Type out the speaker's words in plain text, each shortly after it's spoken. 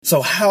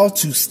So how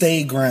to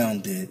stay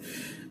grounded.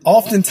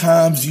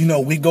 Oftentimes,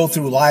 we go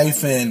through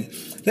life and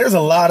there's a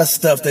lot of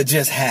stuff that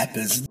just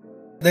happens.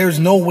 There's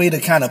no way to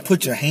kind of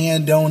put your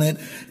hand on it.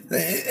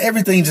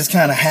 Everything just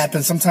kind of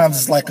happens. Sometimes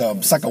it's like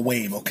a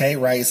wave, okay,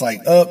 right? It's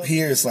like up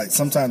here. It's like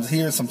sometimes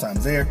here,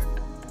 sometimes there.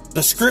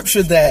 The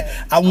scripture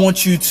that I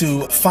want you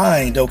to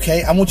find,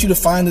 okay? I want you to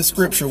find the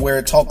scripture where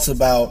it talks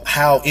about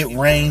how it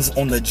rains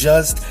on the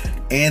just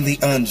and the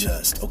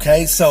unjust,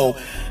 okay? So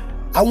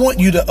I want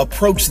you to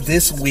approach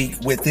this week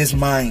with this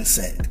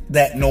mindset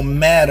that no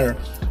matter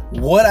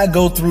what I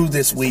go through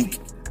this week,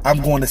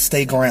 I'm going to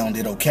stay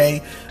grounded,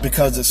 okay?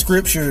 Because the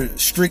scripture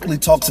strictly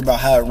talks about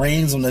how it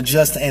rains on the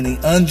just and the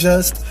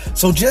unjust.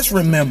 So just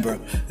remember,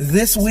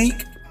 this week,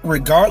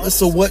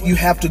 regardless of what you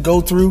have to go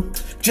through,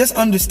 just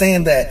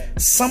understand that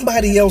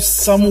somebody else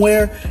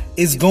somewhere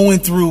is going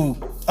through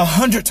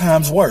 100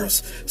 times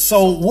worse.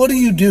 So what do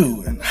you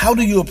do? And how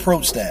do you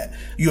approach that?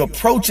 You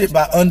approach it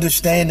by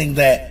understanding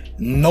that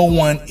no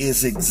one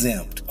is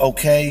exempt,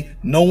 okay?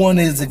 No one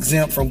is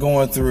exempt from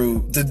going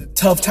through the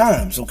tough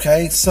times,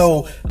 okay?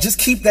 So just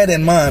keep that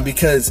in mind,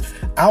 because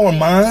our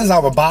minds,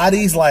 our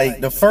bodies, like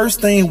the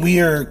first thing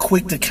we are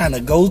quick to kind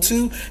of go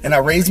to, and I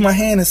raise my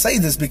hand and say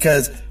this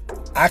because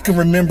I can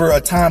remember a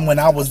time when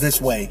I was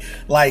this way.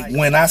 Like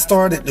when I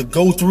started to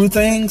go through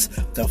things,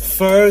 the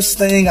first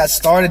thing I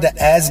started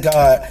to ask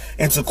God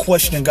and to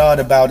question God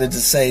about it, to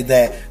say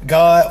that,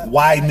 God,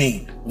 why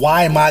me?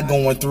 Why am I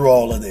going through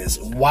all of this?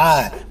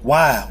 Why?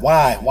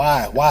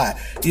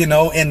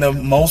 And the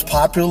most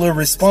popular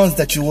response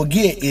that you will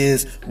get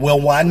is,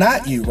 well, why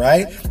not you,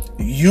 right?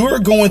 You're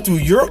going through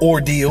your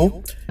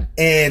ordeal,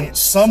 and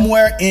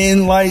somewhere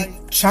in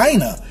like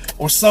China,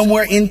 or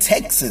somewhere in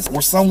Texas,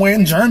 or somewhere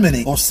in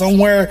Germany, or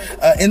somewhere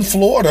in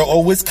Florida,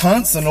 or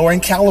Wisconsin, or in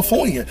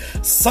California,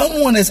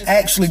 someone is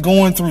actually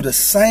going through the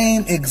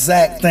same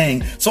exact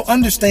thing. So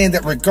understand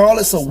that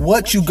regardless of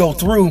what you go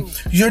through,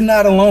 you're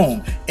not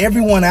alone.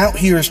 Everyone out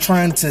here is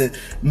trying to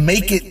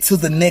make it to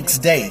the next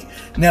day.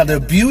 Now, the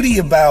beauty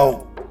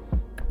about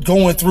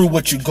going through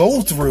what you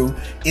go through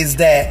is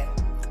that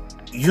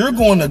you're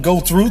going to go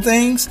through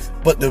things,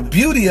 but the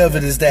beauty of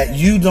it is that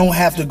you don't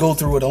have to go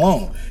through it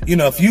alone.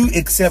 If you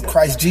accept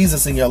Christ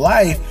Jesus in your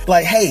life,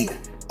 like, hey,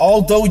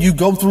 although you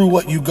go through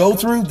what you go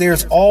through,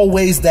 there's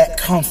always that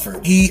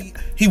comfort. He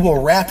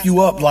will wrap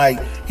you up, like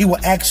he will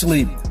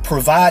actually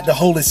provide the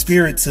Holy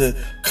Spirit to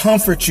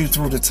comfort you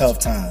through the tough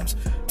times,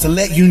 to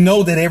let you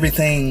know that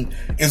everything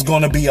is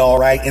going to be all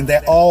right and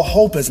that all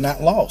hope is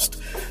not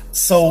lost.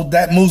 So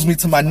that moves me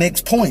to my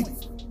next point.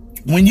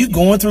 When you're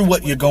going through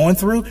what you're going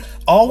through,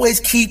 always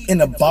keep in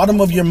the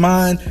bottom of your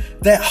mind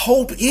that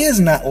hope is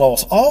not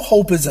lost. All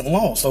hope isn't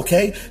lost,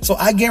 okay? So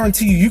I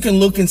guarantee you can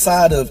look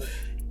inside of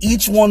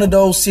each one of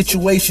those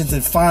situations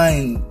and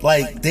find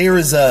like there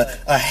is a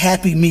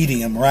happy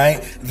medium,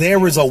 right?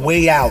 There is a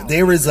way out.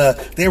 There is a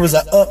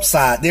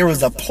upside. There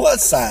is a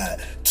plus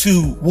side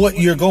to what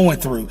you're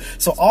going through.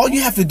 So all you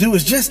have to do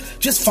is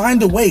just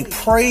find a way,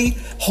 pray,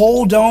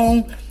 hold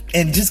on,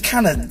 and just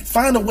kind of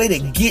find a way to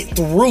get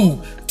through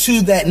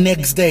to that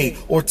next day,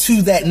 or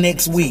to that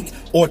next week,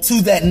 or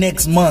to that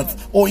next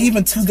month, or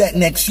even to that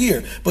next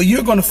year. But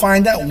you're going to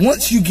find out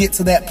once you get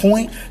to that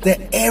point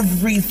that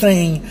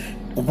everything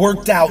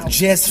worked out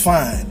just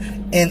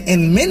fine. And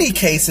in many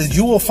cases,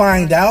 you will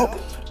find out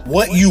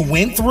what you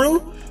went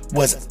through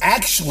was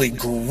actually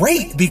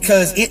great,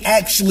 because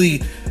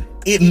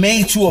it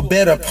made you a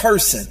better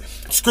person.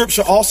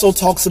 Scripture also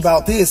talks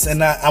about this,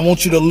 and I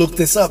want you to look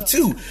this up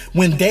too.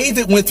 When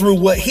David went through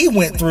what he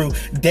went through,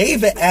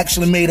 David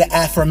actually made an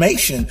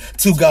affirmation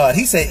to God.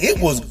 He said, it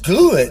was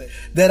good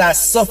that I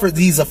suffered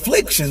these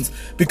afflictions,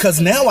 because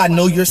now I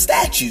know your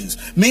statutes.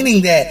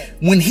 Meaning that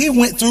when he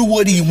went through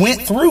what he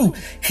went through,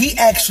 he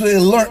actually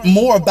learned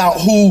more about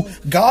who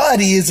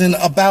God is and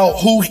about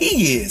who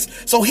he is.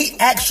 So he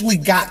actually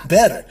got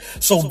better.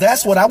 So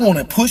that's what I want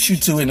to push you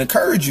to and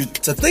encourage you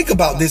to think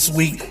about this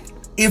week.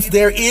 If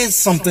there is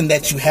something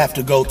that you have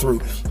to go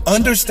through,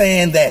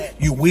 understand that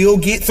you will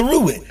get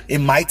through it. It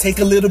might take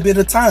a little bit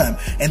of time.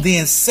 And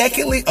then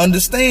secondly,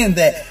 understand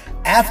that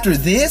after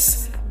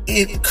this,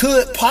 it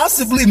could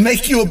possibly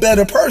make you a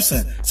better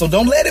person. So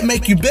don't let it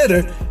make you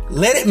bitter.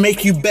 Let it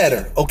make you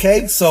better.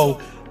 Okay. So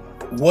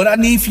what I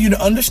need for you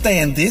to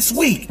understand this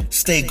week,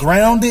 stay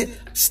grounded,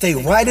 stay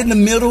right in the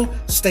middle,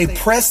 stay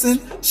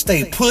pressing,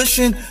 stay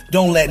pushing.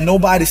 Don't let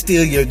nobody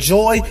steal your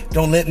joy.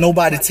 Don't let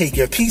nobody take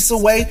your peace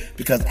away,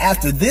 because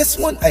after this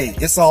one, hey,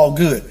 it's all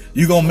good.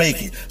 You're going to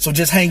make it. So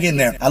just hang in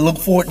there. I look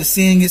forward to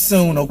seeing you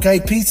soon. Okay.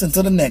 Peace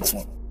until the next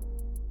one.